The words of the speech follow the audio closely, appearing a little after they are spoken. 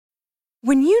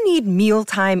When you need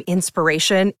mealtime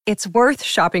inspiration, it's worth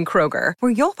shopping Kroger,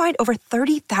 where you'll find over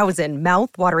 30,000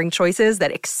 mouth-watering choices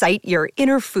that excite your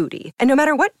inner foodie. And no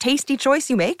matter what tasty choice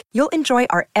you make, you'll enjoy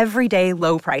our everyday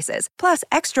low prices, plus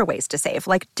extra ways to save,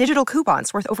 like digital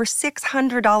coupons worth over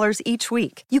 $600 each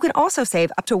week. You can also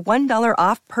save up to $1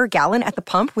 off per gallon at the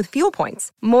pump with fuel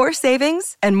points. More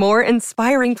savings and more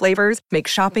inspiring flavors make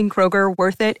shopping Kroger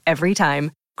worth it every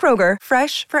time. Kroger,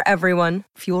 fresh for everyone.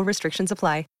 Fuel restrictions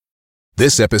apply.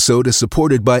 This episode is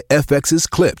supported by FX's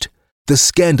Clipped, the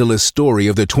scandalous story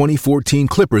of the 2014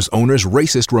 Clippers owner's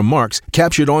racist remarks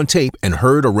captured on tape and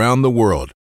heard around the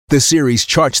world. The series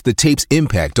charts the tape's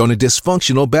impact on a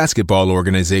dysfunctional basketball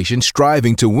organization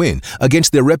striving to win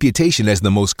against their reputation as the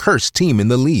most cursed team in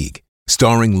the league.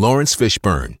 Starring Lawrence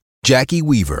Fishburne, Jackie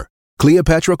Weaver,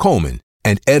 Cleopatra Coleman,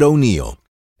 and Ed O'Neill.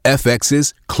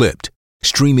 FX's Clipped,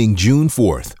 streaming June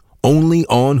 4th, only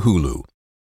on Hulu.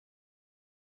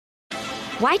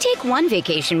 Why take one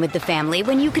vacation with the family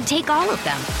when you could take all of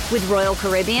them? With Royal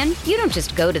Caribbean, you don't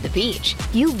just go to the beach.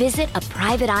 You visit a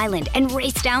private island and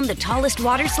race down the tallest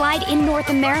water slide in North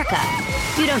America.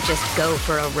 You don't just go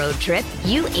for a road trip.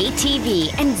 You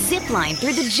ATV and zip line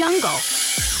through the jungle.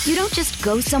 You don't just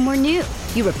go somewhere new.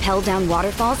 You rappel down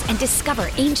waterfalls and discover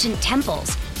ancient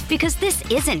temples. Because this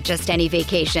isn't just any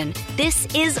vacation. This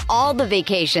is all the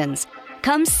vacations.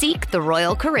 Come seek the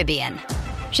Royal Caribbean.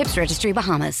 Ships Registry,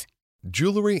 Bahamas.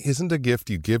 Jewelry isn't a gift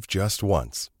you give just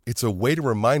once. It's a way to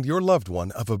remind your loved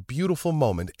one of a beautiful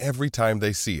moment every time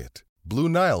they see it. Blue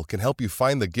Nile can help you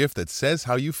find the gift that says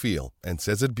how you feel and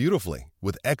says it beautifully,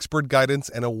 with expert guidance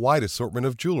and a wide assortment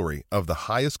of jewelry of the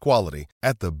highest quality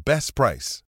at the best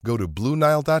price. Go to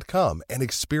BlueNile.com and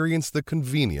experience the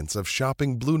convenience of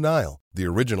shopping Blue Nile, the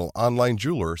original online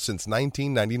jeweler since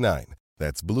 1999.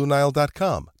 That's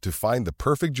BlueNile.com to find the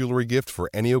perfect jewelry gift for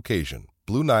any occasion.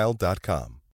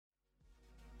 BlueNile.com.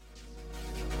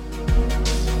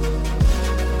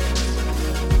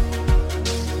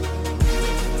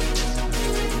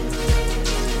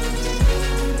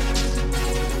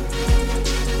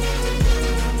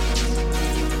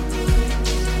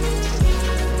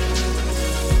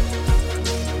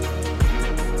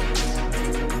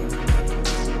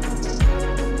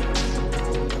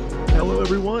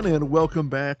 Everyone, and welcome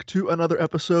back to another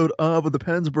episode of the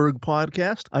Pennsburg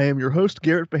Podcast. I am your host,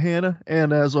 Garrett Bahana,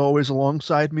 and as always,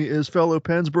 alongside me is fellow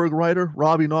Pennsburg writer,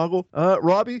 Robbie Noggle.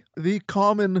 Robbie, the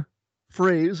common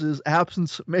phrase is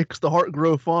absence makes the heart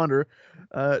grow fonder.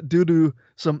 Due to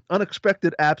some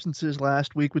unexpected absences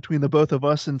last week between the both of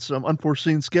us and some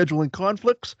unforeseen scheduling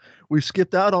conflicts, we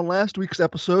skipped out on last week's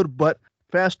episode, but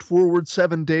fast forward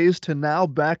 7 days to now,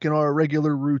 back in our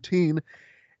regular routine.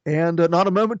 And not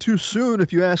a moment too soon,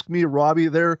 if you ask me, Robbie.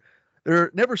 There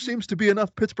never seems to be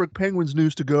enough Pittsburgh Penguins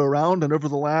news to go around. And over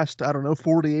the last,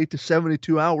 48 to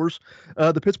 72 hours,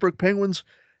 the Pittsburgh Penguins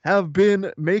have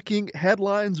been making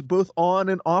headlines both on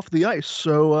and off the ice.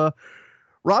 So,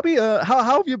 Robbie, how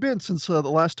have you been since the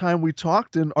last time we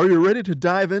talked? And are you ready to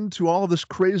dive into all of this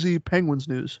crazy Penguins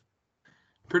news?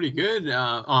 Pretty good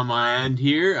on my end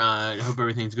here. I hope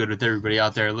everything's good with everybody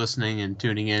out there listening and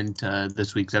tuning in to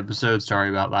this week's episode. Sorry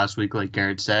about last week, like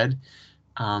Garrett said.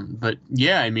 But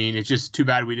yeah, I mean, it's just too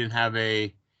bad we didn't have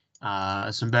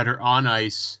some better on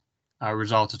ice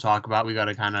results to talk about. We got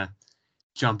to kind of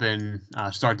jump in,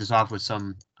 start this off with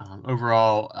some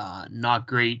overall not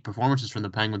great performances from the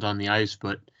Penguins on the ice,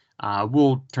 but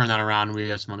we'll turn that around and we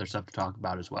have some other stuff to talk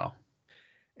about as well.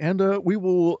 And we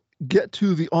will get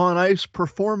to the on-ice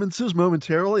performances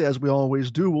momentarily, as we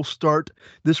always do. We'll start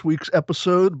this week's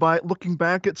episode by looking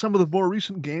back at some of the more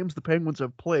recent games the Penguins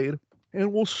have played.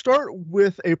 And we'll start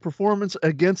with a performance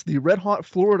against the red-hot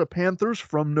Florida Panthers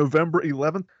from November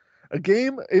 11th, a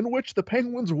game in which the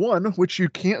Penguins won, which you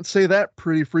can't say that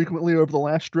pretty frequently over the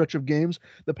last stretch of games.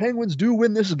 The Penguins do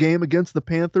win this game against the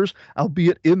Panthers,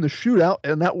 albeit in the shootout,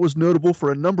 and that was notable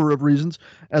for a number of reasons,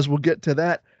 as we'll get to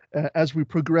that as we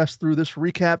progress through this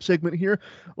recap segment here.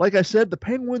 Like I said, the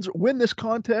Penguins win this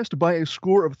contest by a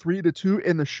score of 3-2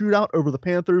 in the shootout over the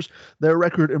Panthers. Their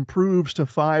record improves to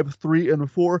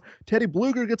 5-3-4. Teddy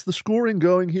Bluger gets the scoring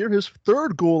going here, his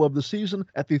third goal of the season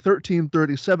at the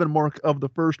 13:37 mark of the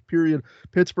first period.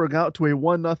 Pittsburgh out to a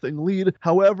 1-0 lead.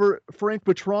 However, Frank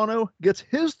Vatrano gets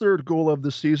his third goal of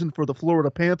the season for the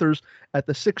Florida Panthers at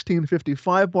the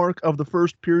 16:55 mark of the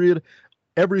first period.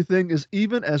 Everything is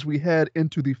even as we head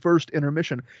into the first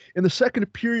intermission. In the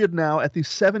second period now, at the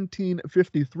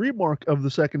 17:53 mark of the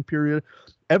second period,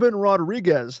 Evan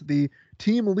Rodriguez, the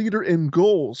team leader in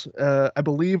goals. I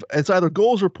believe it's either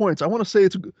goals or points. I want to say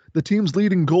it's the team's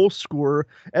leading goal scorer.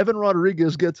 Evan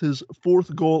Rodriguez gets his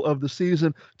 4th goal of the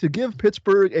season to give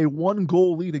Pittsburgh a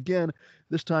 1-goal lead again.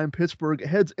 This time, Pittsburgh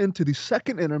heads into the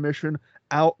second intermission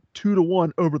out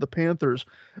 2-1 over the Panthers.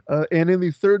 And in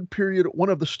the third period, one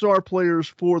of the star players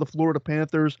for the Florida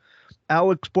Panthers,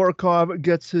 Alex Barkov,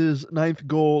 gets his 9th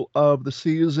goal of the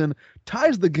season,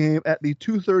 ties the game at the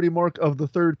 2:30 mark of the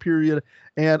third period,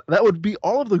 and that would be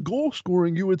all of the goal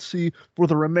scoring you would see for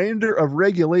the remainder of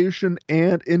regulation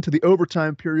and into the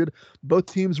overtime period. Both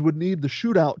teams would need the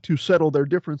shootout to settle their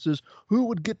differences. Who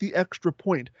would get the extra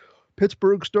point?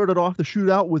 Pittsburgh started off the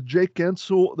shootout with Jake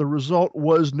Gensel. The result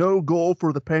was no goal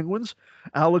for the Penguins.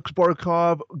 Alex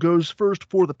Barkov goes first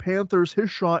for the Panthers.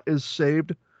 His shot is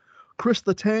saved. Chris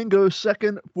Letang goes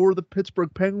second for the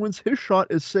Pittsburgh Penguins. His shot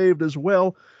is saved as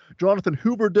well. Jonathan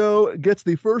Huberdeau gets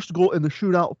the first goal in the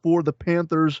shootout for the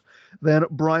Panthers. Then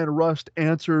Brian Rust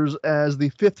answers as the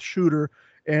 5th shooter,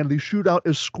 and the shootout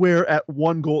is square at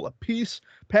 1 goal apiece.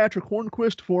 Patrick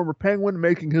Hornquist, former Penguin,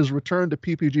 making his return to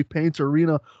PPG Paints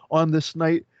Arena on this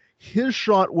night. His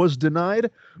shot was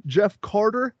denied. Jeff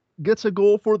Carter gets a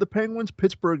goal for the Penguins.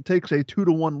 Pittsburgh takes a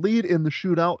 2-1 lead in the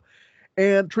shootout.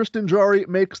 And Tristan Jarry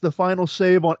makes the final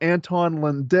save on Anton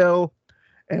Lundell.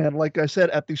 And like I said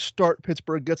at the start,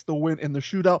 Pittsburgh gets the win in the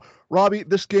shootout. Robbie,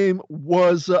 this game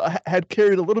was had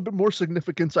carried a little bit more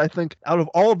significance, I think, out of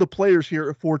all of the players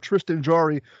here for Tristan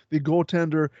Jarry, the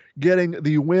goaltender, getting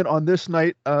the win on this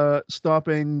night,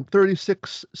 stopping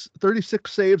 36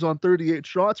 saves on 38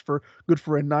 shots for good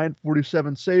for a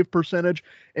 .947 save percentage.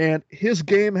 And his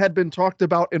game had been talked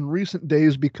about in recent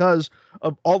days because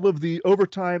of all of the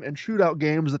overtime and shootout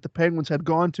games that the Penguins had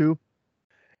gone to.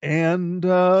 And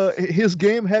his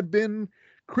game had been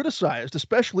criticized,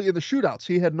 especially in the shootouts.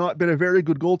 He had not been a very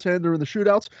good goaltender in the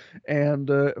shootouts, and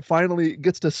finally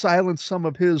gets to silence some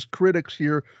of his critics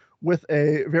here with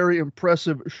a very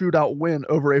impressive shootout win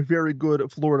over a very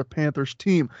good Florida Panthers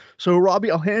team. So,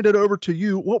 Robbie, I'll hand it over to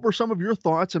you. What were some of your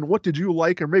thoughts, and what did you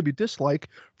like or maybe dislike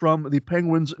from the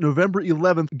Penguins' November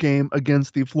 11th game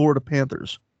against the Florida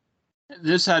Panthers?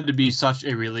 This had to be such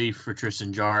a relief for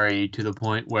Tristan Jarry, to the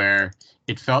point where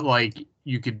it felt like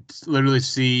you could literally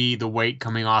see the weight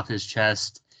coming off his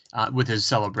chest with his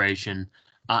celebration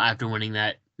after winning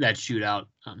that shootout.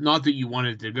 Not that you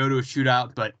wanted to go to a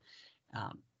shootout, but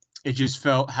it just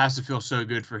has to feel so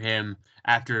good for him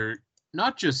after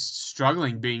not just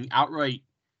struggling, being outright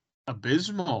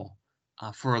abysmal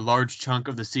for a large chunk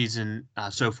of the season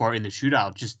so far in the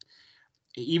shootout. Just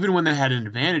even when they had an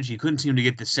advantage, he couldn't seem to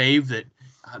get the save that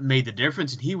made the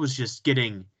difference, and he was just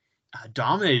getting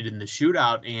dominated in the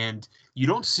shootout. And you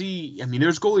don't see, I mean,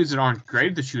 there's goalies that aren't great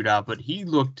at the shootout, but he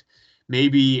looked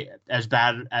maybe as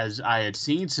bad as I had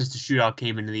seen since the shootout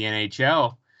came into the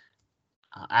NHL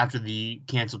after the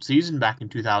canceled season back in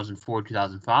 2004,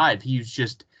 2005. He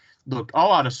just looked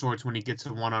all out of sorts when he gets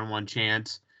a one-on-one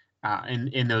chance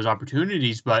in those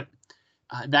opportunities. But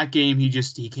that game,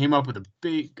 he came up with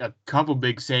a couple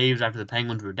big saves after the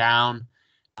Penguins were down.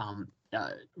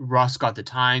 Russ got the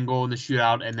tying goal in the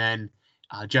shootout, and then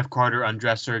Jeff Carter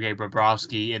undressed Sergei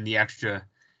Bobrovsky in the extra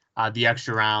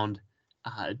round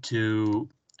to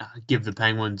give the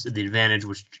Penguins the advantage,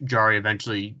 which Jarry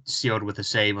eventually sealed with a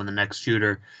save on the next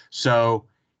shooter. So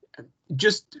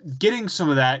just getting some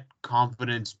of that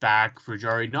confidence back for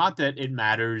Jarry, not that it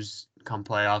matters come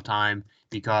playoff time,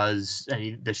 because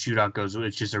the shootout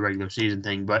it's just a regular season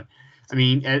thing. But, I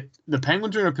mean, the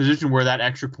Penguins are in a position where that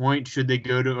extra point, should they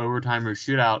go to overtime or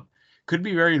shootout, could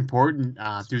be very important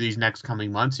through these next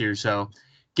coming months here. So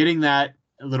getting that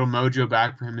little mojo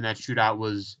back for him in that shootout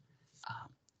was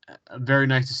very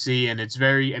nice to see. And it's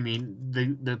very, I mean,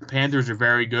 the Panthers are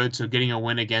very good, so getting a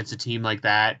win against a team like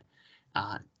that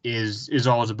is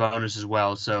always a bonus as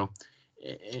well. So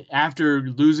after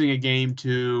losing a game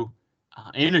to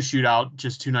in a shootout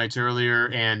just 2 nights earlier,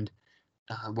 and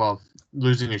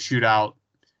losing a shootout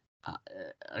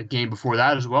a game before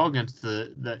that as well against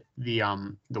the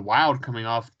Wild, coming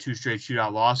off 2 straight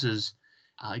shootout losses,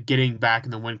 getting back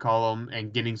in the win column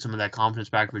and getting some of that confidence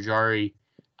back for Jarry,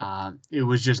 it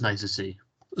was just nice to see.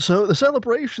 So the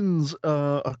celebrations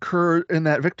occurred in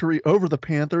that victory over the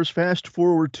Panthers. Fast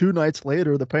forward 2 nights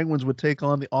later, the Penguins would take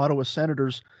on the Ottawa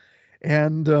Senators.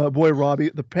 And boy, Robbie,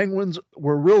 the Penguins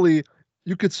were really,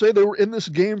 you could say they were in this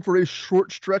game for a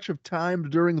short stretch of time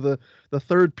during the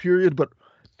third period, but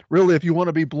really, if you want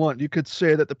to be blunt, you could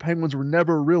say that the Penguins were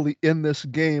never really in this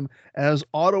game, as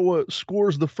Ottawa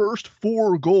scores the first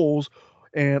 4 goals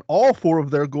and all 4 of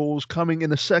their goals coming in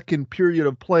the second period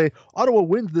of play. Ottawa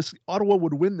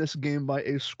would win this game by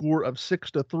a score of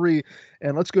 6-3.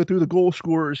 And let's go through the goal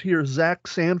scorers here. Zach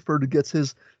Sanford gets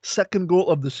his second goal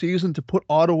of the season to put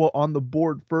Ottawa on the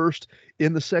board first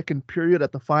in the second period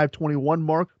at the 5:21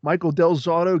 mark. Michael Del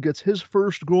Zotto gets his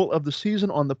first goal of the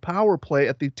season on the power play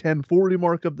at the 10:40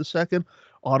 mark of the second.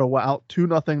 Ottawa out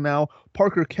 2-0 now.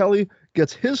 Parker Kelly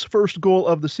gets his first goal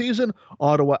of the season.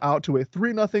 Ottawa out to a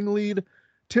 3-0 lead.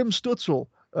 Tim Stutzel,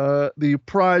 the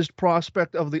prized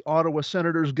prospect of the Ottawa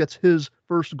Senators, gets his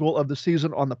first goal of the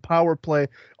season on the power play.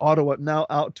 Ottawa now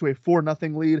out to a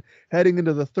 4-0 lead. Heading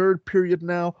into the third period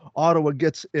now, Ottawa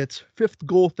gets its 5th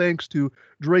goal thanks to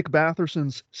Drake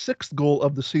Batherson's 6th goal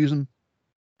of the season.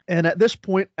 And at this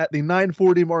point, at the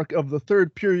 9:40 mark of the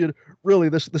third period, really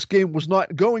this game was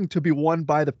not going to be won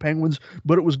by the Penguins,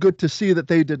 but it was good to see that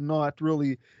they did not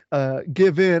really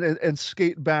give in and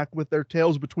skate back with their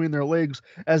tails between their legs,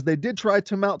 as they did try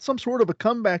to mount some sort of a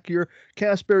comeback here.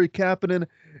 Kasperi Kapanen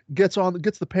gets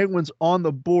the Penguins on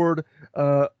the board,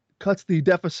 cuts the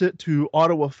deficit to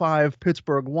Ottawa 5,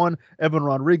 Pittsburgh 1. Evan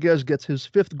Rodriguez gets his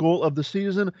 5th goal of the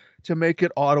season to make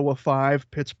it Ottawa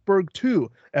 5, Pittsburgh 2.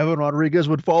 Evan Rodriguez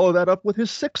would follow that up with his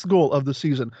 6th goal of the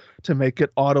season to make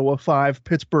it Ottawa 5,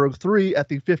 Pittsburgh 3 at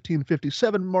the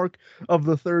 15:57 mark of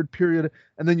the third period.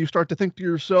 And then you start to think to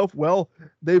yourself, well,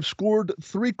 they've scored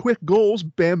 3 quick goals.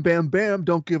 Bam, bam, bam.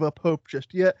 Don't give up hope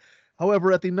just yet.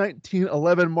 However, at the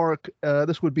 19:11 mark,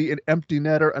 this would be an empty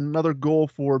netter, another goal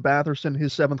for Batherson,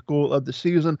 his 7th goal of the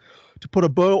season. To put a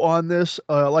bow on this,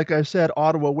 like I said,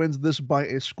 Ottawa wins this by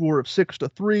a score of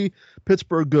 6-3.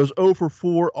 Pittsburgh goes 0 for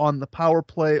 4 on the power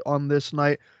play on this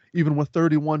night, even with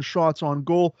 31 shots on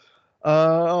goal.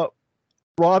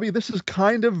 Robbie, this has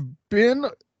kind of been,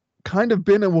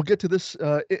 and we'll get to this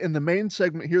in the main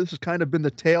segment here, this has kind of been the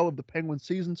tale of the Penguins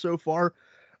season so far.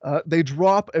 They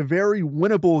drop a very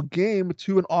winnable game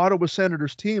to an Ottawa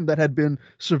Senators team that had been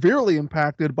severely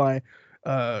impacted by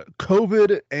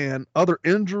COVID and other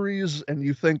injuries. And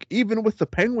you think even with the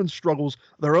Penguins' struggles,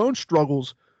 their own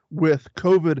struggles with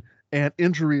COVID and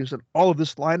injuries and all of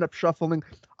this lineup shuffling,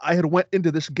 I had went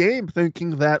into this game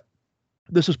thinking that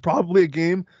this is probably a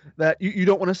game that you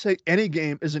don't want to say any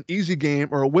game is an easy game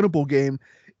or a winnable game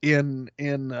in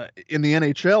the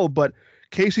NHL, but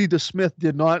Casey DeSmith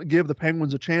did not give the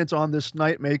Penguins a chance on this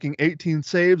night, making 18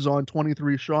 saves on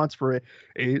 23 shots for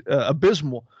a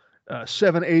abysmal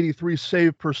 783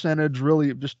 save percentage.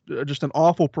 Really just an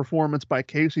awful performance by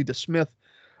Casey DeSmith.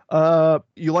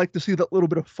 You like to see that little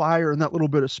bit of fire and that little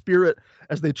bit of spirit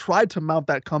as they tried to mount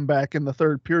that comeback in the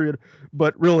third period,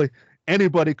 but really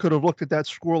anybody could have looked at that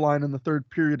scoreline in the third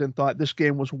period and thought this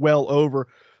game was well over.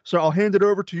 So I'll hand it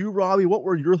over to you, Robbie. What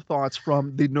were your thoughts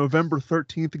from the November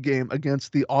 13th game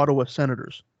against the Ottawa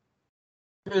Senators?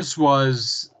 This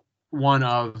was one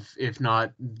of, if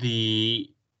not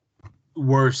the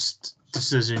worst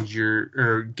decisions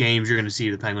games you're going to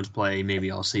see the Penguins play maybe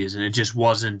all season. It just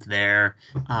wasn't there.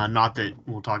 Not that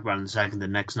we'll talk about in a second the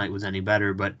next night was any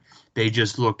better, but they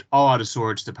just looked all out of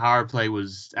sorts. The power play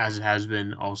was, as it has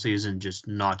been all season, just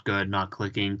not good, not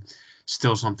clicking.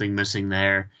 Still something missing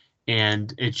there.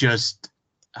 And it's just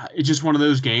one of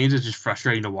those games. It's just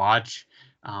frustrating to watch.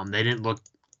 They didn't look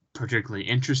particularly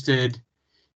interested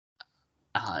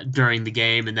during the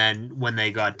game, and then when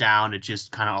they got down, it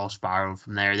just kind of all spiraled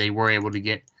from there. They were able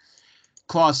to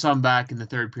claw some back in the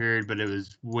third period, but it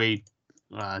was way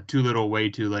too little, way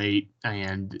too late,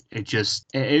 and it's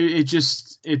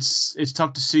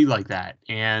tough to see like that.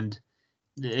 And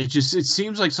it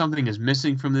seems like something is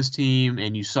missing from this team,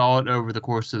 and you saw it over the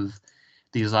course of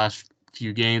these last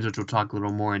few games, which we'll talk a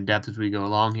little more in depth as we go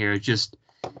along here. It's just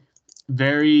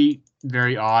very,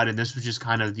 very odd, and this was just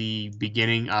kind of the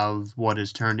beginning of what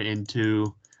has turned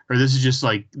into, or this is just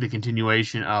like the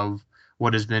continuation of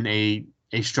what has been a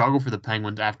struggle for the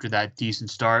Penguins after that decent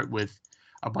start with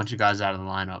a bunch of guys out of the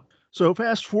lineup. So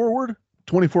fast forward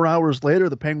 24 hours later,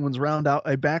 the Penguins round out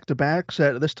a back-to-back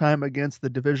set, this time against the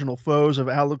divisional foes of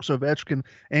Alex Ovechkin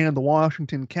and the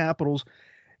Washington Capitals.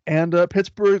 And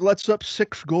Pittsburgh lets up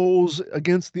 6 goals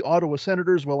against the Ottawa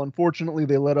Senators. Well, unfortunately,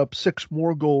 they let up 6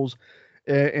 more goals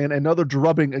and another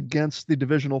drubbing against the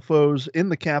divisional foes in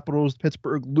the Capitals.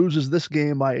 Pittsburgh loses this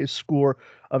game by a score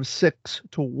of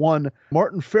 6-1.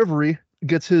 Martin Fivry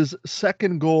gets his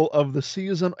 2nd goal of the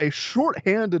season, a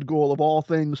shorthanded goal of all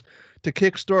things to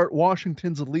kickstart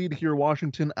Washington's lead here.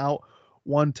 Washington out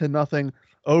 1-0.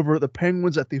 over the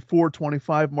Penguins at the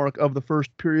 4:25 mark of the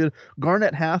first period.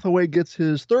 Garnett Hathaway gets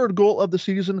his third goal of the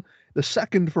season, the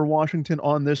second for Washington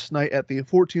on this night at the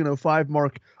 14:05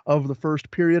 mark of the first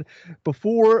period.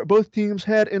 Before both teams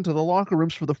head into the locker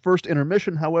rooms for the first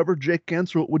intermission, however, Jake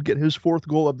Guentzel would get his fourth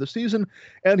goal of the season,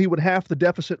 and he would halve the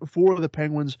deficit for the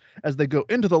Penguins as they go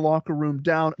into the locker room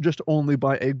down just only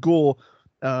by a goal.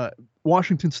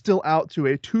 Washington still out to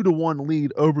a 2-1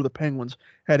 lead over the Penguins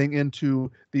heading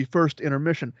into the first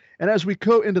intermission. And as we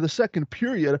go into the second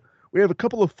period, we have a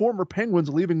couple of former Penguins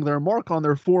leaving their mark on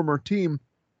their former team.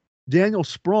 Daniel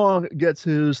Sprong gets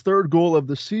his third goal of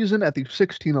the season at the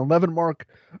 16:11 mark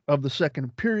of the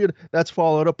second period. That's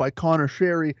followed up by Connor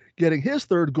Sherry getting his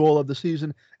third goal of the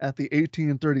season at the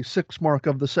 18:36 mark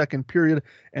of the second period.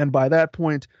 And by that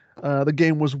point, the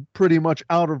game was pretty much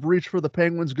out of reach for the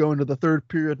Penguins going into the third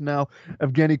period now.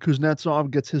 Evgeny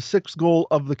Kuznetsov gets his sixth goal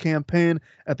of the campaign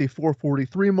at the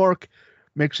 4:43 mark,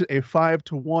 makes it a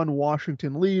 5-1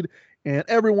 Washington lead. And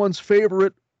everyone's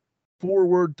favorite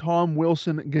forward Tom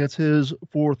Wilson gets his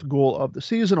fourth goal of the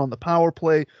season on the power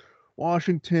play.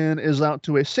 Washington is out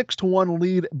to a 6-1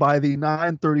 lead by the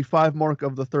 9:35 mark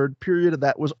of the third period.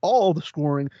 That was all the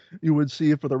scoring you would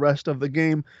see for the rest of the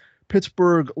game.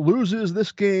 Pittsburgh loses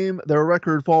this game. Their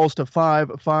record falls to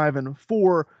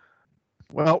 5-5-4.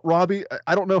 Well, Robbie,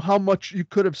 I don't know how much you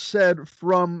could have said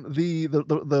from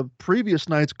the previous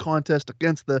night's contest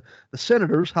against the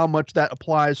Senators, how much that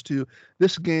applies to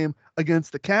this game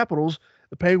against the Capitals.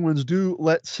 The Penguins do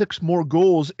let 6 more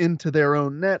goals into their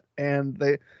own net, and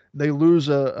they lose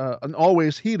an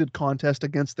always heated contest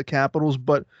against the Capitals.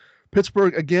 But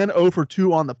Pittsburgh, again,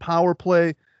 0-2 on the power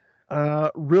play.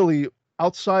 Really,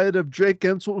 outside of Jake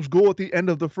Guentzel's goal at the end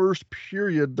of the first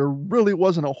period, there really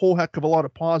wasn't a whole heck of a lot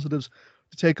of positives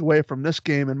to take away from this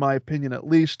game, in my opinion, at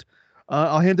least.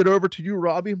 I'll hand it over to you,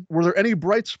 Robbie. Were there any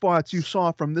bright spots you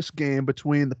saw from this game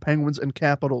between the Penguins and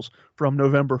Capitals from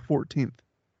November 14th?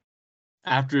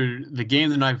 After the game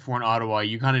the night before in Ottawa,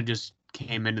 you kind of just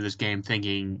came into this game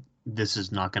thinking this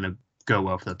is not going to go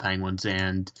well for the Penguins.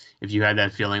 And if you had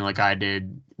that feeling like I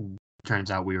did, turns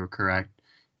out we were correct.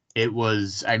 It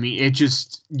was, I mean, it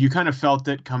just, you kind of felt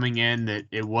it coming in that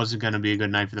it wasn't going to be a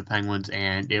good night for the Penguins,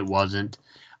 and it wasn't.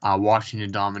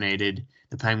 Washington dominated.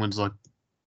 The Penguins looked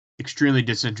extremely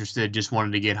disinterested, just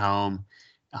wanted to get home.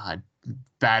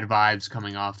 Bad vibes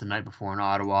coming off the night before in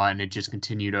Ottawa, and it just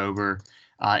continued over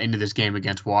into this game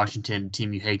against Washington, a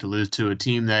team you hate to lose to, a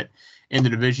team that in the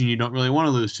division you don't really want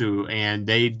to lose to, and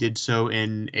they did so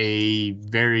in a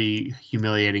very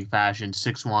humiliating fashion,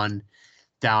 6-1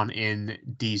 down in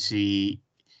D.C.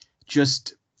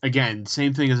 Just, again,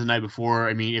 same thing as the night before.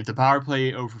 I mean, if the power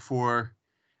play 0-4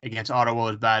 against Ottawa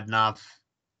was bad enough,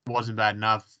 wasn't bad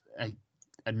enough,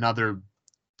 another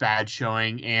bad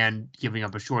showing and giving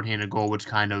up a shorthanded goal, which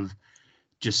kind of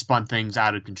just spun things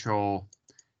out of control.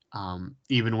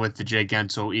 Even with the Jake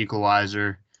Guentzel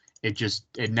equalizer,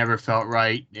 it never felt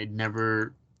right. It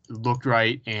never looked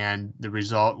right, and the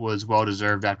result was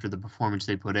well-deserved after the performance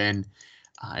they put in.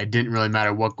 It didn't really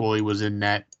matter what goalie was in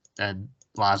net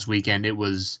last weekend. It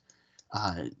was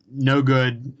no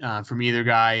good from either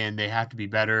guy, and they have to be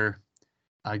better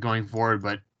going forward,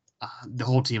 but the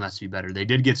whole team has to be better. They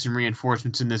did get some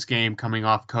reinforcements in this game coming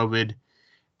off COVID,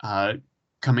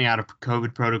 coming out of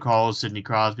COVID protocols. Sidney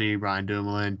Crosby, Brian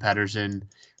Dumoulin, Pettersson,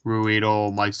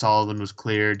 Ruedel, Mike Sullivan was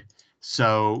cleared.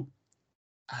 So,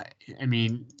 I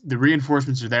mean, the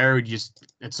reinforcements are there. Just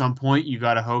at some point, you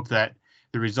got to hope that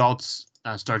the results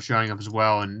start showing up as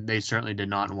well, and they certainly did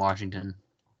not in Washington.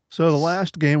 So the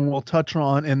last game we'll touch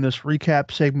on in this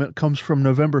recap segment comes from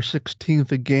November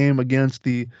 16th, a game against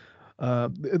the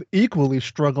equally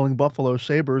struggling Buffalo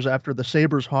Sabres. After the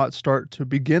Sabres' hot start to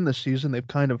begin the season, they've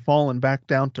kind of fallen back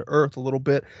down to earth a little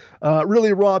bit.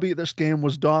 Really, Robbie, this game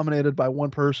was dominated by one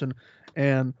person,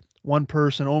 and one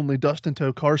person only, Dustin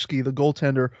Tokarski, the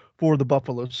goaltender for the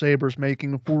Buffalo Sabres,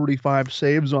 making 45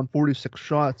 saves on 46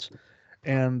 shots.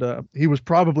 And he was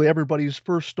probably everybody's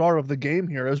first star of the game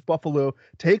here as Buffalo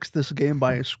takes this game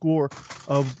by a score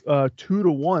of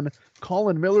 2-1.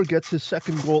 Colin Miller gets his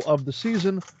second goal of the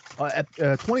season. At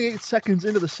 28 seconds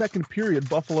into the second period,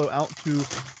 Buffalo out to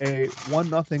a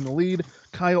 1-0 lead.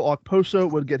 Kyle Okposo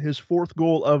would get his fourth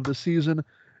goal of the season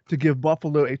to give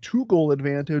Buffalo a 2-goal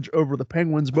advantage over the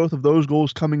Penguins, both of those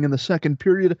goals coming in the second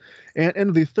period. And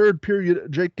in the third period,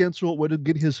 Jake Guentzel would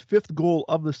get his fifth goal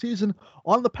of the season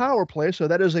on the power play, so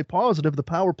that is a positive. The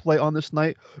power play on this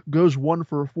night goes 1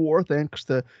 for 4, thanks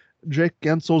to Jake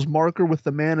Guentzel's marker with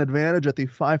the man advantage at the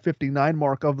 5:59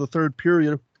 mark of the third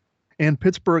period. And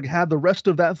Pittsburgh had the rest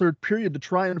of that third period to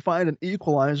try and find an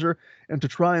equalizer and to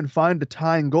try and find a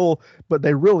tying goal, but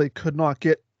they really could not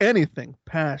get anything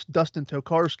past Dustin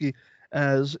Tokarski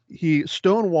as he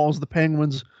stonewalls the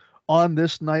Penguins on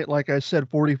this night. Like I said,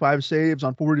 45 saves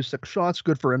on 46 shots,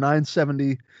 good for a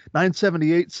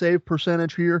 978 save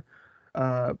percentage here.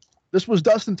 This was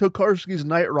Dustin Tokarski's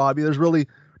night, Robbie. There's really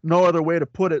no other way to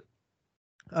put it.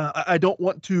 I don't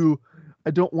want to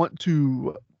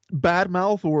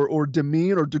badmouth or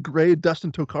demean or degrade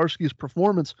Dustin Tokarski's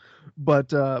performance,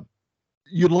 but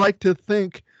you'd like to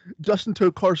think Dustin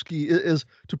Tokarski is,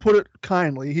 to put it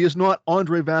kindly, he is not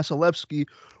Andre Vasilevsky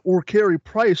or Carey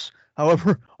Price.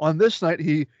 However, on this night,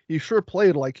 he sure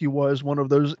played like he was one of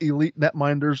those elite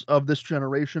netminders of this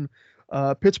generation.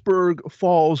 Pittsburgh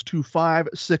falls to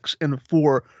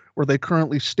 5-6-4, where they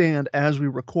currently stand as we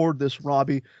record this,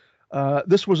 Robbie.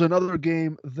 This was another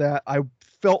game that I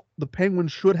felt the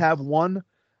Penguins should have won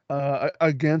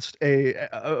against a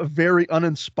very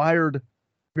uninspiring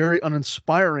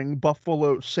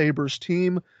Buffalo Sabres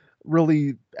team.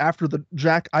 Really, after the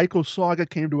Jack Eichel saga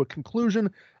came to a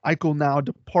conclusion, Eichel now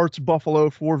departs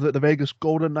Buffalo for the Vegas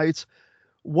Golden Knights.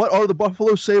 What are the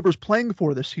Buffalo Sabres playing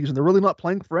for this season? They're really not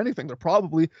playing for anything. They're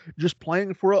probably just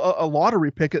playing for a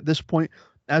lottery pick at this point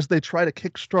as they try to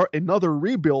kickstart another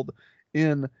rebuild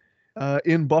in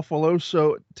Buffalo.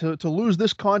 So to lose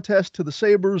this contest to the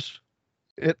Sabres,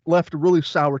 it left a really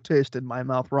sour taste in my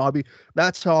mouth, Robbie.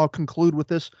 That's how I'll conclude with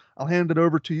this. I'll hand it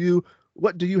over to you.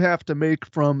 What do you have to make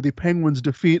from the Penguins'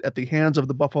 defeat at the hands of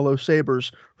the Buffalo Sabres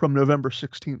from November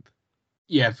 16th?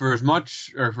 Yeah, for as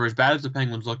bad as the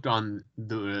Penguins looked on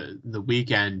the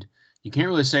weekend, you can't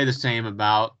really say the same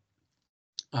about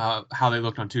how they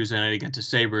looked on Tuesday night against the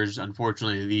Sabres.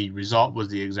 Unfortunately, the result was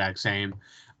the exact same.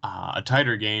 A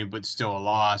tighter game, but still a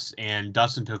loss. And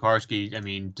Dustin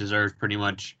Tokarski, deserves pretty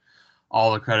much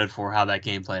all the credit for how that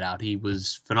game played out. He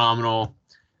was phenomenal.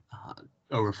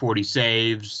 Over 40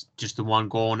 saves, just the one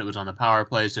goal, and it was on the power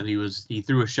play. So he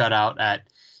threw a shutout at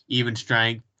even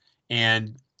strength.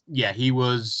 And yeah, he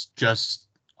was just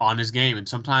on his game. And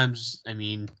sometimes, you're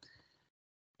going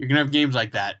to have games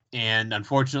like that. And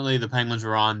unfortunately, the Penguins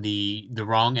were on the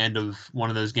wrong end of one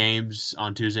of those games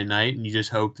on Tuesday night. And you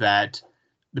just hope that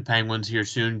the Penguins here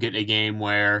soon get a game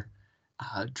where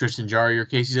Tristan Jarry or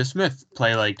Casey Smith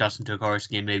play like Dustin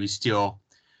Tokarski and maybe steal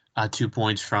 2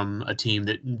 points from a team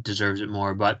that deserves it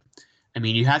more. But,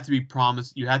 you have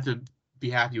to be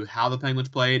happy with how the Penguins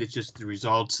played. It's just the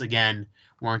results, again,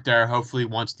 weren't there. Hopefully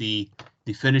once the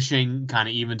finishing kind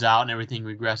of evens out and everything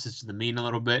regresses to the mean a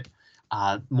little bit,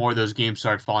 more of those games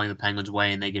start falling the Penguins'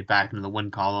 way and they get back into the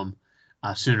win column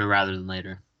sooner rather than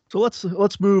later. So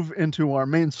let's move into our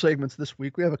main segments this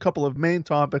week. We have a couple of main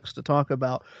topics to talk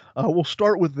about. We'll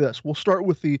start with this. We'll start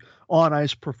with the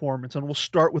on-ice performance, and we'll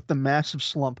start with the massive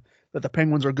slump that the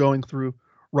Penguins are going through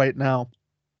right now.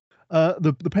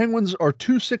 The Penguins are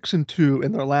 2-6-2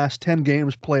 in their last 10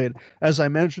 games played. As I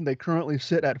mentioned, they currently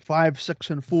sit at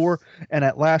 5-6-4, and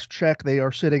at last check, they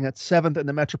are sitting at 7th in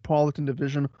the Metropolitan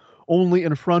Division, only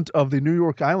in front of the New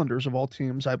York Islanders of all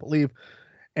teams, I believe.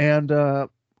 And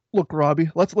look, Robbie,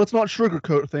 let's not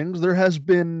sugarcoat things. There has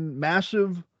been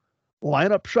massive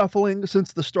lineup shuffling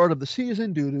since the start of the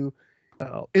season due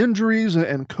to injuries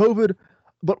and COVID.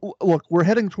 But look, we're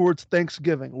heading towards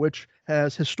Thanksgiving, which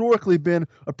has historically been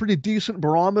a pretty decent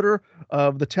barometer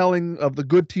of the telling of the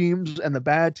good teams and the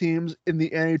bad teams in the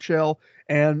NHL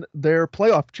and their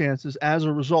playoff chances as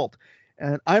a result.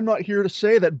 And I'm not here to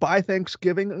say that by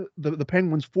Thanksgiving, the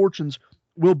Penguins' fortunes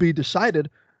will be decided,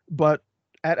 but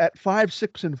at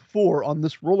 5-6-4 on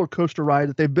this roller coaster ride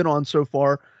that they've been on so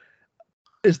far,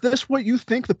 is this what you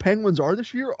think the Penguins are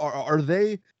this year?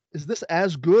 Is this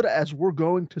as good as we're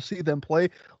going to see them play?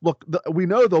 Look, we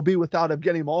know they'll be without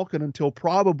Evgeny Malkin until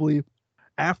probably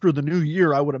after the new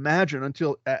year, I would imagine,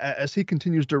 until as he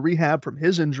continues to rehab from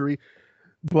his injury.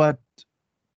 But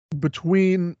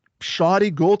between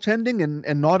shoddy goaltending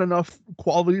and not enough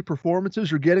quality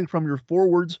performances you're getting from your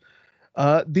forwards,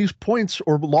 these points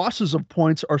or losses of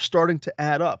points are starting to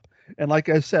add up. And like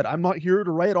I said, I'm not here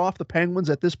to write off the Penguins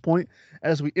at this point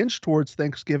as we inch towards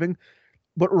Thanksgiving.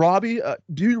 But Robbie,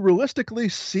 do you realistically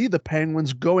see the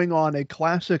Penguins going on a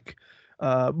classic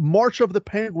March of the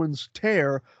Penguins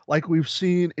tear like we've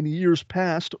seen in years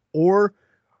past? Or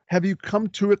have you come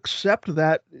to accept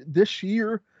that this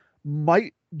year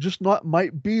might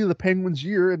be the Penguins'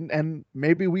 year, and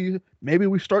maybe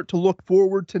we start to look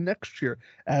forward to next year,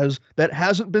 as that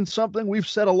hasn't been something we've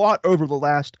said a lot over the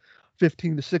last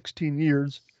 15 to 16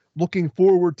 years, looking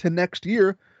forward to next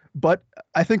year. But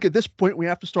I think at this point we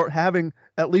have to start having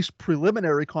at least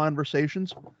preliminary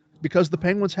conversations, because the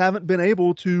Penguins haven't been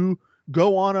able to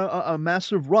go on a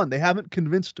massive run. They haven't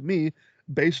convinced me,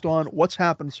 based on what's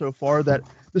happened so far, that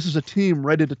this is a team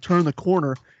ready to turn the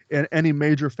corner in any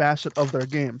major facet of their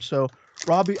game. So,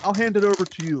 Robbie, I'll hand it over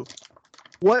to you.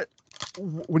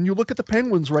 When you look at the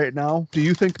Penguins right now, do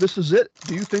you think this is it?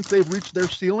 Do you think they've reached their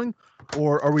ceiling,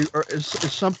 or is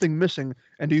something missing?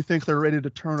 And do you think they're ready to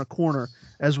turn a corner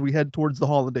as we head towards the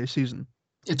holiday season?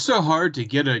 It's so hard to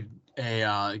get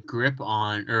a grip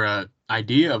on, or a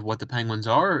idea of what the Penguins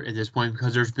are at this point,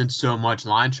 because there's been so much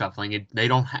line shuffling. They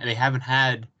haven't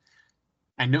had.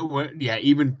 I know what. Yeah,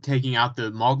 even taking out the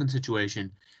Malkin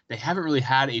situation, they haven't really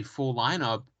had a full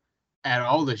lineup at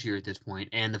all this year at this point.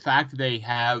 And the fact that they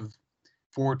have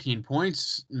 14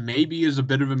 points maybe is a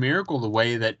bit of a miracle, the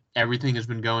way that everything has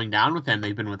been going down with them.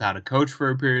 They've been without a coach for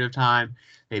a period of time.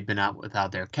 They've been out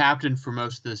without their captain for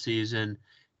most of the season.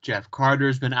 Jeff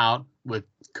Carter's been out with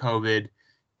COVID.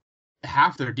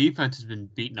 Half their defense has been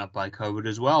beaten up by COVID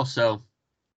as well. So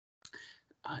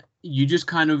you just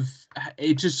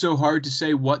it's just so hard to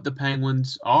say what the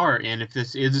Penguins are, and if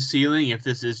this is a ceiling, if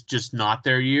this is just not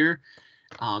their year.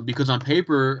 Because on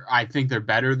paper, I think they're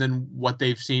better than what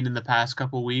they've seen in the past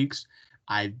couple weeks.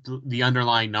 The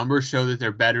underlying numbers show that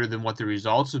they're better than what the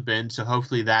results have been. So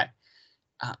hopefully that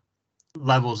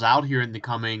levels out here in the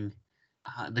coming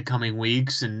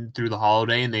weeks and through the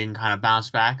holiday, and they can kind of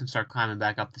bounce back and start climbing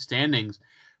back up the standings.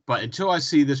 But until I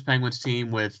see this Penguins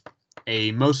team with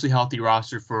a mostly healthy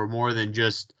roster for more than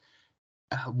just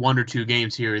one or two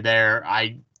games here or there,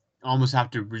 I almost have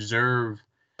to reserve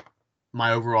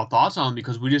my overall thoughts on them,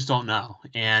 because we just don't know.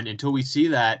 And until we see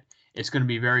that, it's going to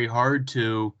be very hard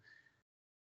to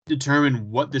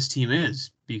determine what this team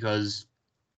is, because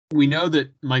we know that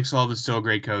Mike Sullivan's still a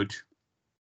great coach.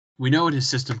 We know what his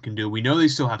system can do. We know they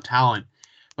still have talent,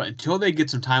 but until they get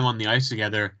some time on the ice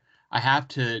together, I have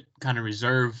to kind of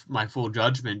reserve my full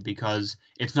judgment, because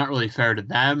it's not really fair to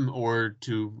them or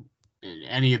to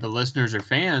any of the listeners or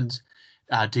fans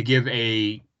to give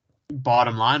a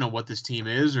bottom line on what this team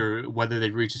is, or whether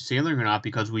they've reached a ceiling or not,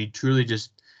 because we truly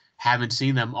just haven't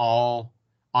seen them all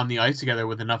on the ice together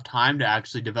with enough time to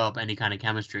actually develop any kind of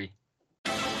chemistry.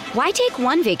 Why take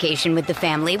one vacation with the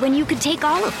family when you could take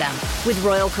all of them? With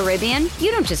Royal Caribbean, you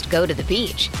don't just go to the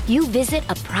beach. You visit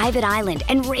a private island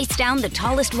and race down the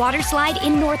tallest water slide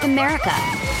in North America.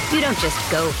 You don't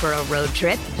just go for a road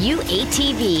trip. You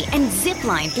ATV and zip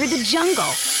line through the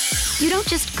jungle. You don't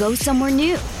just go somewhere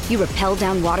new. You rappel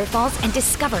down waterfalls and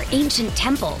discover ancient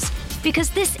temples. Because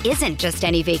this isn't just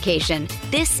any vacation.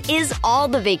 This is all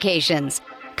the vacations.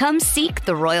 Come seek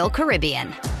the Royal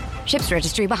Caribbean. Ships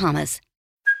Registry, Bahamas.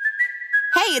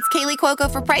 Hey, it's Kaylee Cuoco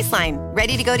for Priceline.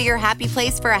 Ready to go to your happy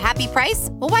place for a happy price?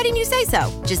 Well, why didn't you say so?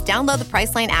 Just download the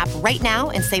Priceline app right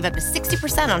now and save up to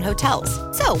 60% on hotels.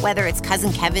 So whether it's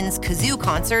Cousin Kevin's Kazoo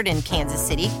Concert in Kansas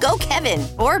City, go Kevin,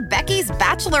 or Becky's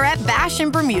Bachelorette Bash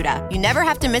in Bermuda, you never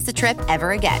have to miss a trip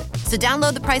ever again. So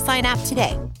download the Priceline app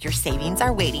today. Your savings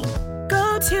are waiting.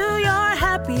 Go to your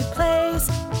happy place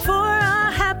for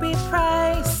a happy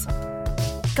price.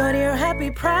 Go to your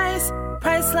happy price,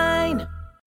 Priceline.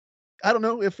 I don't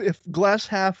know if glass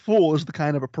half full is the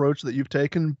kind of approach that you've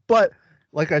taken, but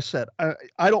like I said,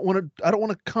 I don't want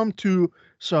to come to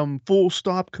some full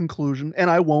stop conclusion, and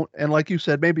I won't. And like you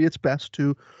said, maybe it's best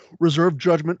to reserve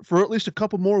judgment for at least a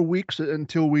couple more weeks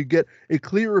until we get a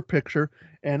clearer picture.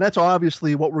 And that's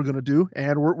obviously what we're going to do,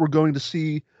 and we're going to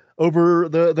see over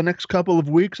the next couple of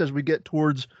weeks as we get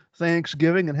towards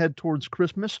Thanksgiving and head towards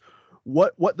Christmas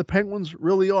what the Penguins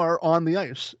really are on the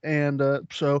ice. And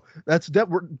so that's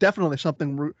definitely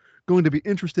something we're going to be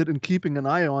interested in keeping an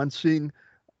eye on, seeing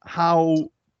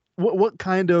what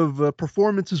kind of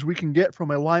performances we can get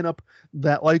from a lineup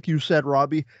that, like you said,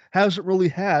 Robbie, hasn't really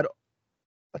had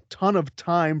a ton of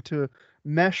time to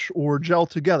mesh or gel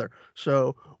together.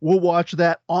 So we'll watch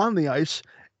that on the ice,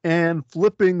 and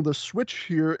flipping the switch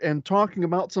here and talking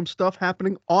about some stuff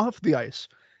happening off the ice.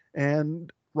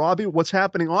 And Robbie, what's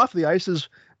happening off the ice is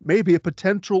maybe a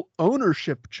potential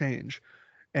ownership change.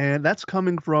 And that's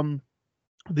coming from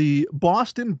the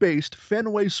Boston-based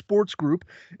Fenway Sports Group.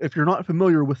 If you're not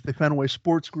familiar with the Fenway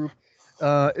Sports Group,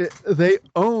 they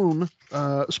own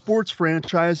sports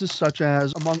franchises such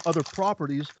as, among other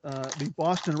properties, the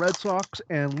Boston Red Sox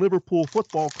and Liverpool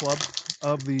Football Club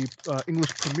of the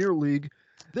English Premier League.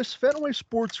 This Fenway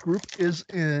Sports Group is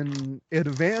in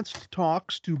advanced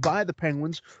talks to buy the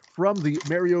Penguins from the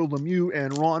Mario Lemieux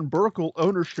and Ron Burkle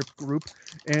ownership group.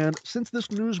 And since this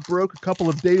news broke a couple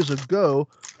of days ago,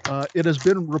 it has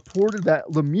been reported that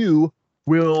Lemieux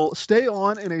will stay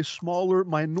on in a smaller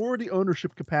minority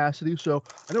ownership capacity. So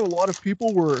I know a lot of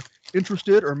people were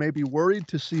interested or maybe worried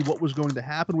to see what was going to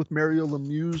happen with Mario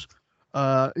Lemieux's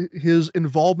his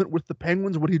involvement with the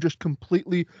Penguins. Would he just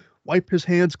completely wipe his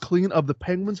hands clean of the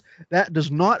Penguins? That does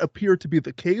not appear to be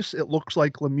the case. It looks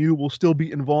like Lemieux will still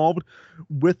be involved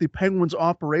with the Penguins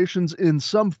operations in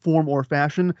some form or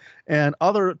fashion, and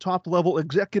other top-level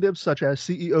executives such as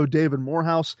CEO David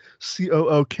Morehouse,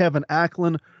 COO Kevin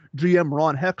Acklin, GM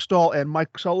Ron Hextall, and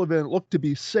Mike Sullivan look to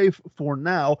be safe for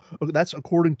now. That's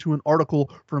according to an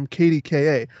article from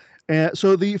KDKA. And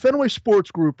so the Fenway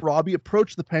Sports Group, Robbie,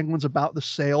 approached the Penguins about the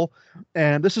sale,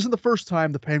 and this isn't the first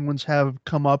time the Penguins have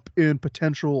come up in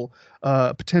potential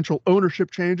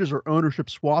ownership changes or ownership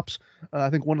swaps. I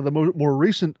think one of the more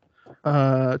recent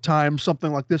times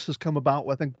something like this has come about,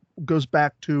 I think, goes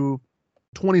back to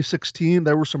 2016.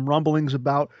 There were some rumblings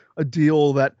about a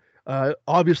deal that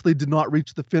obviously did not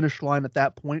reach the finish line at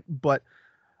that point, but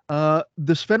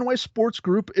this Fenway Sports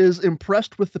Group is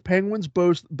impressed with the Penguins,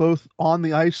 both on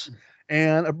the ice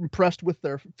and impressed with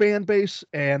their fan base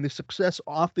and the success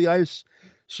off the ice.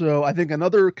 So I think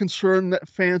another concern that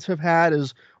fans have had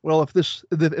is, well, if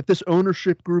this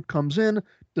ownership group comes in,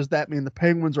 does that mean the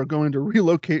Penguins are going to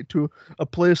relocate to a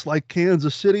place like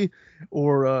Kansas City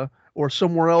or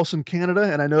somewhere else in Canada?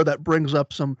 And I know that brings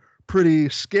up some pretty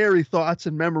scary thoughts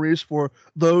and memories for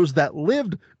those that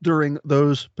lived during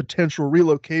those potential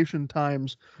relocation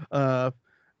times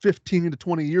 15 to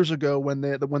 20 years ago when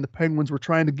the Penguins were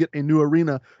trying to get a new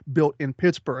arena built in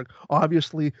Pittsburgh.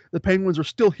 Obviously, the Penguins are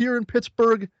still here in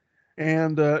Pittsburgh,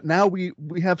 and now we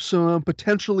have some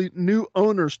potentially new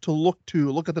owners to look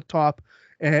at the top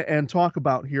and talk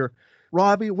about here.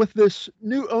 Robbie, with this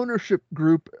new ownership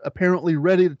group apparently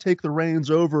ready to take the reins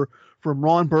over from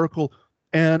Ron Burkle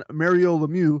and Mario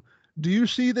Lemieux, do you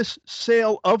see this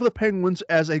sale of the Penguins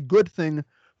as a good thing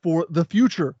for the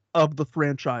future of the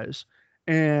franchise?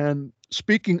 And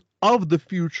speaking of the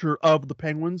future of the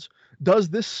Penguins, does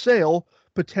this sale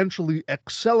potentially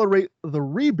accelerate the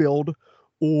rebuild,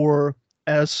 or,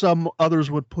 as some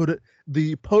others would put it,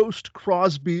 the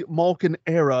post-Crosby-Malkin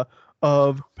era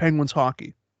of Penguins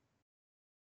hockey?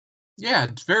 Yeah,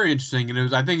 it's very interesting,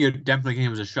 and I think it definitely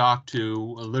came as a shock to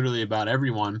literally about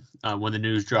everyone when the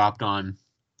news dropped on,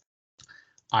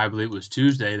 I believe it was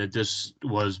Tuesday, that this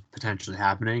was potentially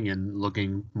happening and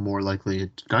looking more likely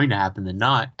it's going to happen than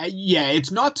not. Yeah,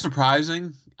 it's not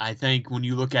surprising. I think when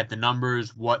you look at the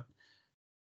numbers, what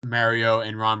Mario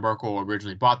and Ron Burkle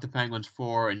originally bought the Penguins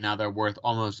for, and now they're worth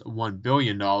almost $1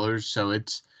 billion. So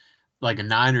it's like a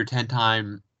 9 or 10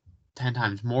 times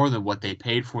more than what they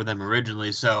paid for them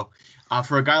originally. So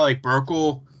for a guy like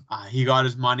Burkle, he got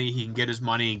his money, he can get his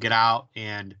money and get out.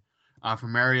 And for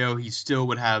Mario, he still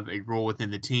would have a role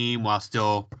within the team while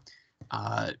still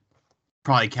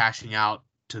probably cashing out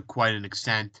to quite an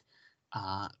extent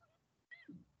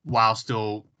while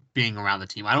still being around the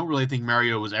team. I don't really think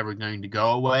Mario was ever going to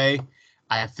go away.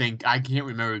 I can't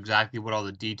remember exactly what all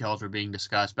the details were being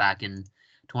discussed back in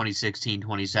 2016,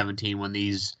 2017 when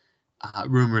these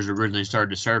rumors originally started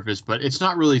to surface, but it's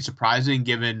not really surprising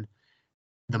given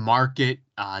the market.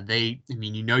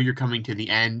 You're coming to the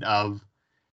end of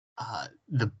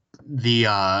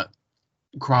the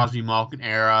Crosby-Malkin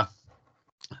era.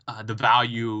 The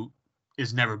value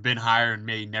has never been higher and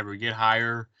may never get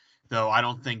higher, though I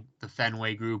don't think the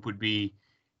Fenway Group would be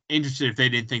interested if they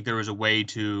didn't think there was a way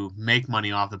to make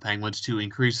money off the Penguins to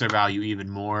increase their value even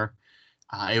more.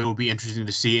 It will be interesting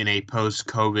to see in a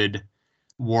post-COVID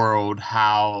world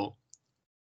how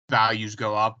values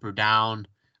go up or down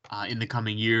in the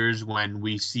coming years when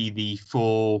we see the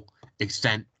full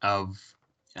extent of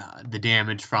the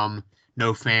damage from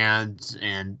no fans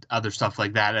and other stuff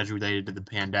like that as related to the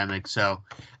pandemic. So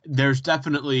there's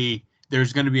going to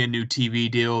be a new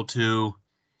TV deal to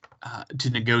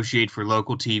negotiate for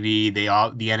local TV. The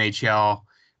NHL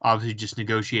obviously just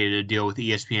negotiated a deal with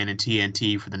ESPN and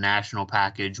TNT for the national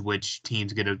package, which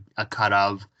teams get a cut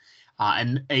of.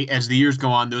 And as the years go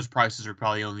on, those prices are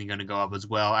probably only going to go up as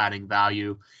well, adding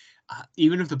value.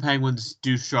 Even if the Penguins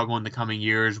do struggle in the coming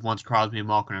years, once Crosby and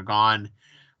Malkin are gone,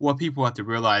 what people have to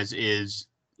realize is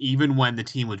even when the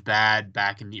team was bad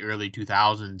back in the early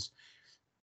 2000s,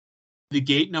 the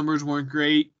gate numbers weren't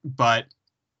great, but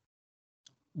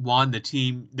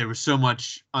there was so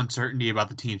much uncertainty about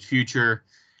the team's future.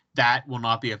 That will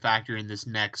not be a factor in this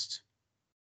next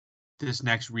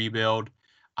rebuild.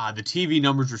 The TV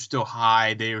numbers are still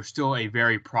high. They are still a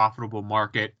very profitable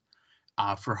market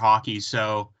for hockey.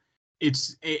 So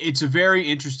it's a very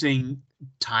interesting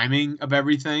timing of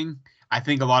everything. I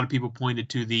think a lot of people pointed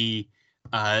to the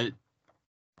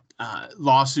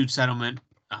lawsuit settlement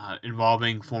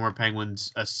involving former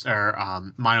Penguins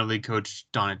minor league coach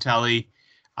Donatelli.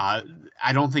 I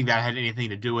don't think that had anything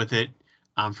to do with it.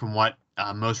 From what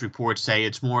most reports say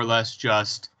it's more or less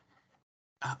just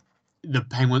the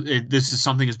Penguins. This is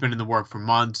something that's been in the work for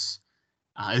months.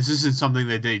 This isn't something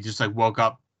that they just like woke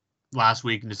up last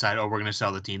week and decided, oh, we're going to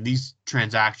sell the team. These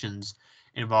transactions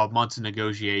involve months of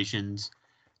negotiations.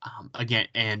 Again,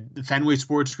 and the Fenway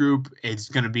Sports Group is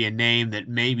going to be a name that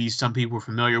maybe some people are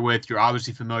familiar with. You're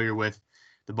obviously familiar with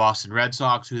the Boston Red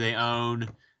Sox, who they own,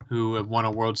 who have won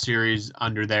a World Series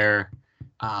under their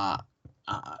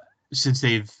since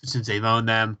they've owned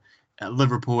them.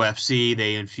 Liverpool FC,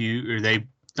 they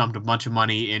dumped a bunch of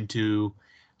money into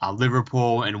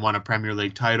Liverpool and won a Premier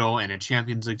League title and a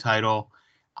Champions League title.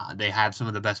 They have some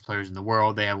of the best players in the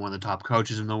world. They have one of the top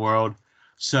coaches in the world.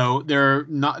 So they're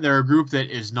a group that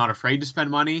is not afraid to spend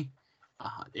money.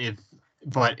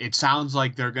 But it sounds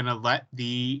like they're going to let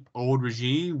the old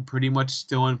regime pretty much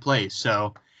still in place.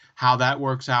 So how that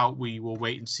works out, we will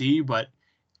wait and see. But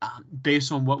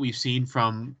based on what we've seen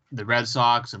from the Red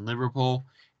Sox and Liverpool,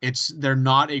 they're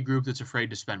not a group that's afraid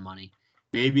to spend money.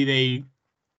 Maybe they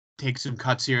take some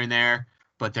cuts here and there,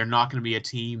 but they're not going to be a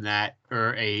team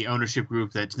or a ownership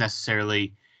group that's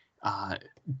necessarily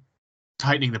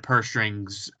tightening the purse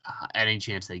strings at any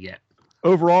chance they get.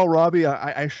 Overall, Robbie,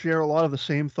 I share a lot of the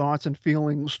same thoughts and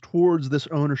feelings towards this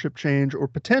ownership change or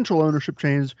potential ownership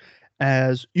change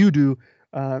as you do.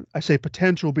 I say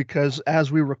potential because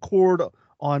as we record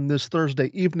on this Thursday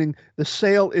evening, the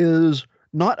sale is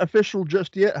not official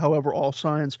just yet. However, all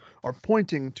signs are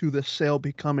pointing to this sale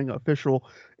becoming official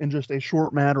in just a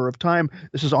short matter of time.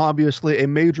 This is obviously a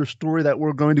major story that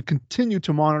we're going to continue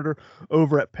to monitor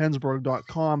over at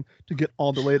PensBurg.com to get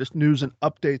all the latest news and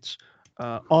updates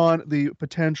on the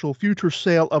potential future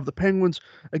sale of the Penguins.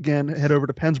 Again, head over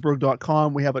to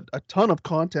PensBurg.com. We have a ton of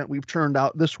content we've churned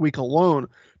out this week alone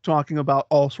talking about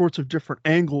all sorts of different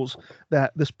angles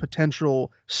that this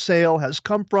potential sale has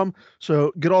come from.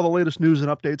 So get all the latest news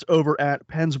and updates over at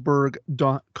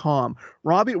PensBurg.com.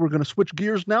 Robbie, we're going to switch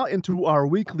gears now into our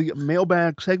weekly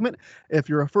mailbag segment. If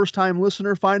you're a first-time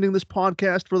listener finding this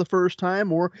podcast for the first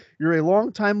time, or you're a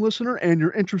long-time listener and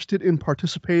you're interested in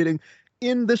participating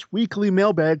in this weekly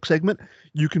mailbag segment,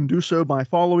 you can do so by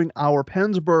following our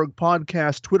PensBurg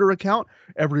podcast Twitter account.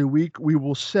 Every week, we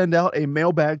will send out a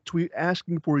mailbag tweet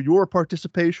asking for your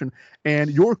participation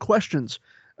and your questions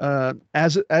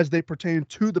as they pertain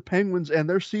to the Penguins and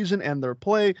their season and their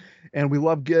play. And we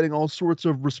love getting all sorts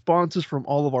of responses from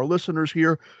all of our listeners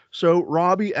here. So,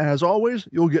 Robbie, as always,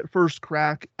 you'll get first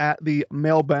crack at the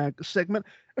mailbag segment.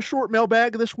 A short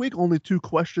mailbag this week, only 2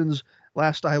 questions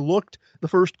last I looked. The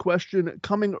first question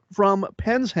coming from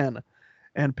Penshen.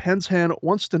 And Penshen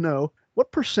wants to know,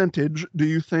 what percentage do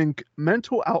you think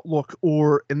mental outlook,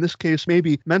 or in this case,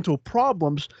 maybe mental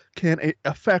problems, can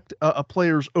affect a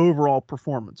player's overall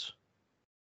performance?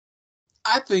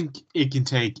 I think it can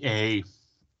take a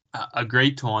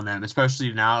great toll on them,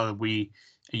 especially now that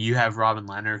you have Robin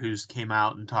Lehner, who's came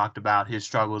out and talked about his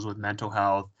struggles with mental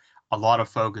health. A lot of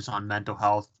focus on mental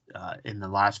health in the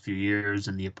last few years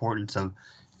and the importance of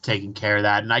taking care of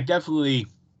that. And I definitely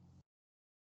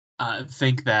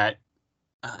think that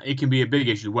it can be a big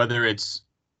issue, whether it's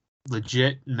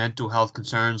legit mental health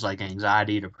concerns like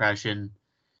anxiety, depression,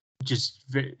 just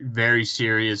very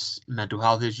serious mental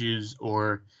health issues,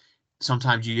 or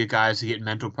sometimes you get guys who get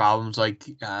mental problems like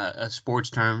a sports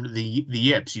term, the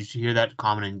yips. You hear that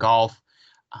common in golf,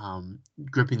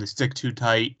 gripping the stick too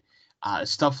tight,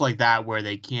 stuff like that, where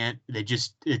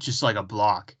it's just like a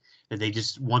block that they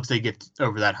just, once they get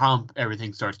over that hump,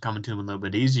 everything starts coming to them a little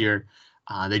bit easier.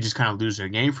 They just kind of lose their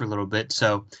game for a little bit.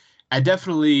 So I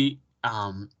definitely,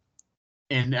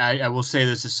 and I will say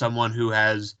this as someone who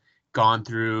has gone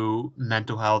through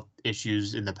mental health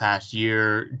issues in the past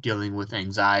year, dealing with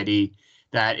anxiety,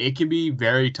 that it can be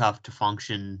very tough to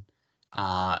function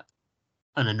on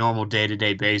a normal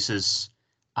day-to-day basis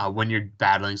when you're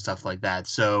battling stuff like that.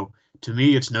 So to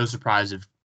me, it's no surprise if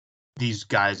these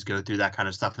guys go through that kind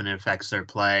of stuff and it affects their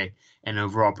play and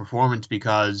overall performance,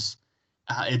 because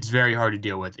it's very hard to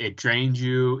deal with. It drains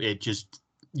you.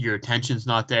 Your attention's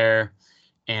not there.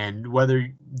 And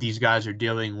whether these guys are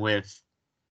dealing with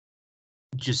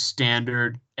just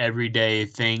standard everyday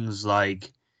things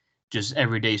like just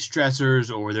everyday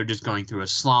stressors, or they're just going through a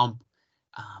slump,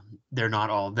 they're not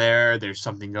all there. There's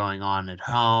something going on at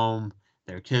home.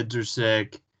 Their kids are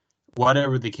sick.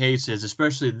 Whatever the case is,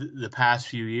 especially the past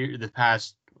few years, the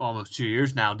past almost 2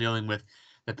 years now, dealing with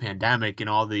the pandemic and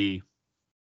all the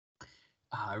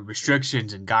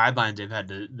restrictions and guidelines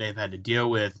they've had to deal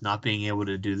with, not being able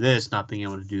to do this, not being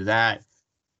able to do that.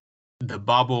 The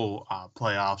bubble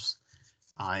playoffs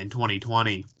in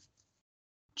 2020,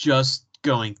 just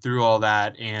going through all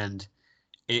that, and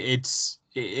it's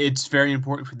it's very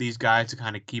important for these guys to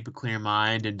kind of keep a clear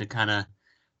mind and to kind of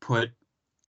put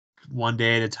one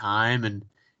day at a time. And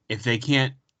if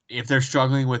they're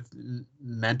struggling with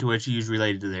mental issues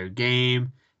related to their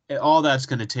game, all that's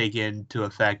going to take into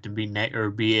effect and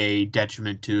be a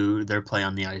detriment to their play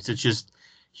on the ice. It's just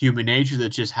human nature.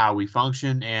 That's just how we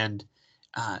function. And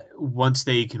once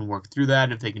they can work through that,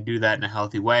 and if they can do that in a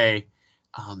healthy way,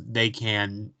 they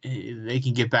can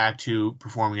get back to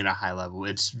performing at a high level.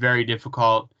 It's very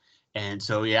difficult. And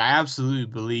so, yeah, I absolutely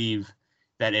believe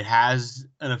that it has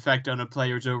an effect on a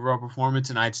player's overall performance.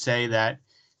 And I'd say that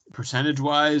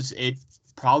percentage-wise, it's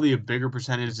probably a bigger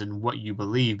percentage than what you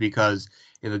believe, because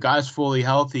if a guy's fully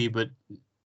healthy but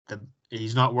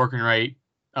he's not working right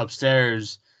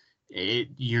upstairs,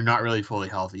 you're not really fully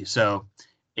healthy. So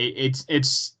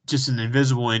it's just an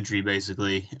invisible injury,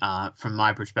 basically, from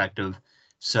my perspective.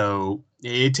 So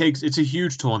it's a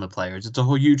huge toll on the players. It's a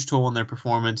whole huge toll on their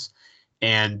performance,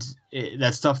 and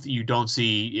that stuff that you don't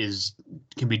see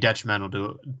can be detrimental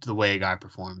to the way a guy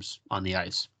performs on the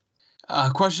ice.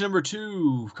 Question number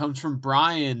 2 comes from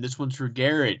Brian. This one's for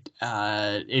Garrett.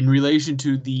 In relation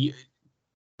to the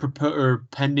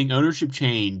pending ownership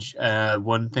change,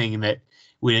 one thing that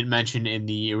we didn't mention in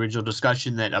the original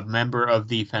discussion, that a member of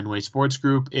the Fenway Sports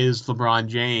Group is LeBron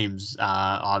James.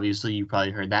 Obviously, you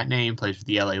probably heard that name, plays for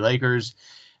the LA Lakers,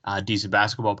 decent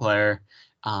basketball player.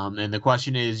 And the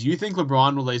question is, you think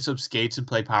LeBron will lace up skates and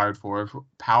play power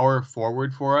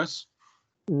forward for us?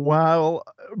 Well,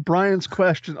 Brian's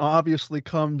question obviously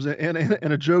comes in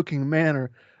a joking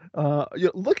manner.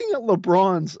 Looking at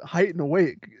LeBron's height and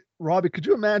weight, Robbie, could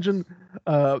you imagine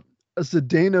a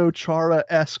Zdeno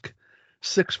Chara-esque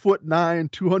 6'9",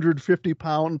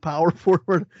 250-pound power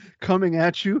forward coming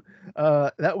at you?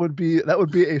 That would be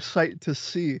a sight to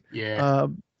see. Yeah.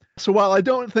 So while I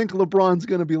don't think LeBron's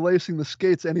going to be lacing the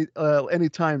skates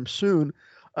anytime soon,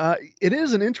 it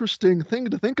is an interesting thing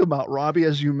to think about, Robbie,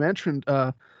 as you mentioned.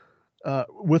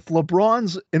 With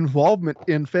LeBron's involvement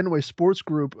in Fenway Sports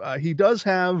Group, he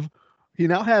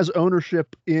now has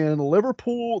ownership in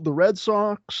Liverpool, the Red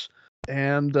Sox,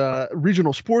 and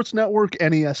Regional Sports Network,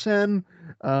 NESN.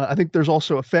 I think there's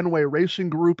also a Fenway Racing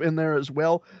Group in there as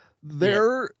well.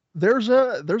 There's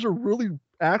a really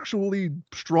actually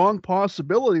strong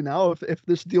possibility now, if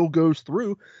this deal goes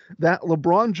through, that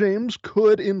LeBron James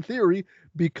could, in theory,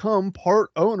 become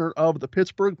part owner of the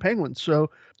Pittsburgh Penguins.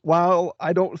 So while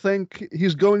I don't think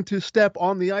he's going to step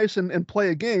on the ice and play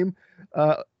a game,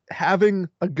 having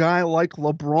a guy like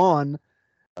LeBron,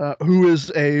 who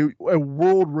is a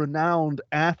world-renowned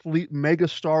athlete,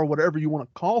 megastar, whatever you want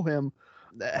to call him,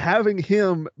 having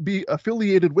him be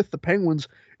affiliated with the Penguins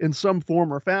in some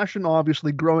form or fashion,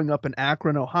 obviously growing up in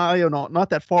Akron, Ohio, not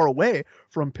that far away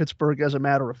from Pittsburgh, as a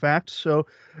matter of fact. So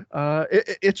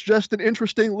it's just an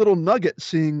interesting little nugget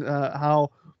seeing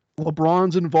how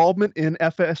LeBron's involvement in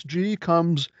FSG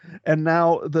comes, and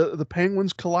now the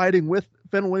Penguins colliding with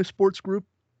Fenway Sports Group.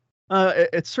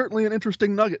 It's certainly an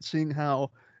interesting nugget seeing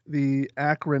how the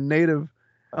Akron native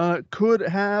could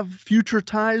have future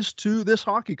ties to this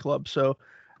hockey club. So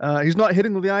he's not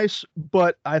hitting the ice,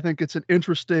 but I think it's an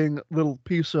interesting little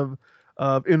piece of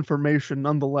information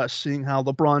nonetheless, seeing how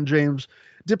LeBron James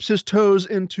dips his toes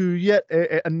into yet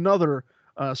another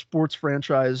sports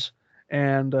franchise,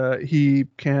 and he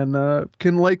can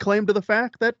lay claim to the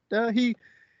fact that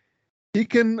he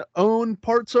can own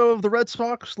parts of the Red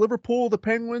Sox, Liverpool, the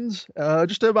Penguins,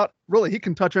 just about, really, he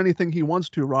can touch anything he wants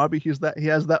to, Robbie. He has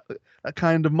that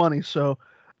kind of money. So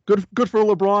good for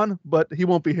LeBron, but he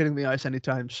won't be hitting the ice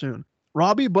anytime soon.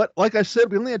 Robbie, but like I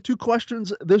said, we only had 2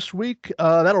 questions this week.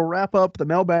 That'll wrap up the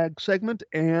mailbag segment,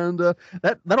 and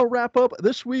that'll wrap up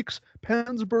this week's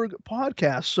Pennsburg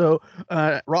podcast. So,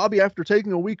 Robbie, after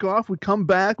taking a week off, we come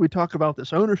back, we talk about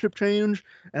this ownership change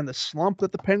and the slump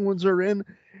that the Penguins are in.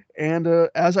 And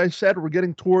as I said, we're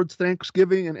getting towards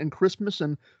Thanksgiving and Christmas,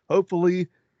 and hopefully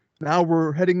now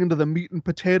we're heading into the meat and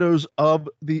potatoes of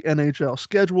the NHL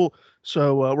schedule.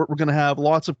 So we're going to have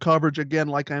lots of coverage, again,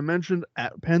 like I mentioned,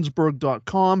 at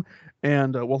Pennsburg.com,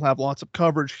 and we'll have lots of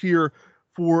coverage here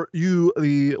for you,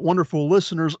 the wonderful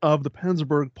listeners of the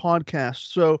Pennsburg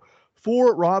podcast. So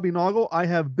for Robbie Noggle, I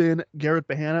have been Garrett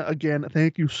Bahana. Again,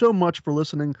 thank you so much for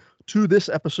listening to this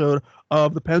episode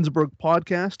of the Pennsburg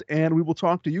podcast, and we will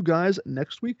talk to you guys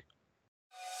next week.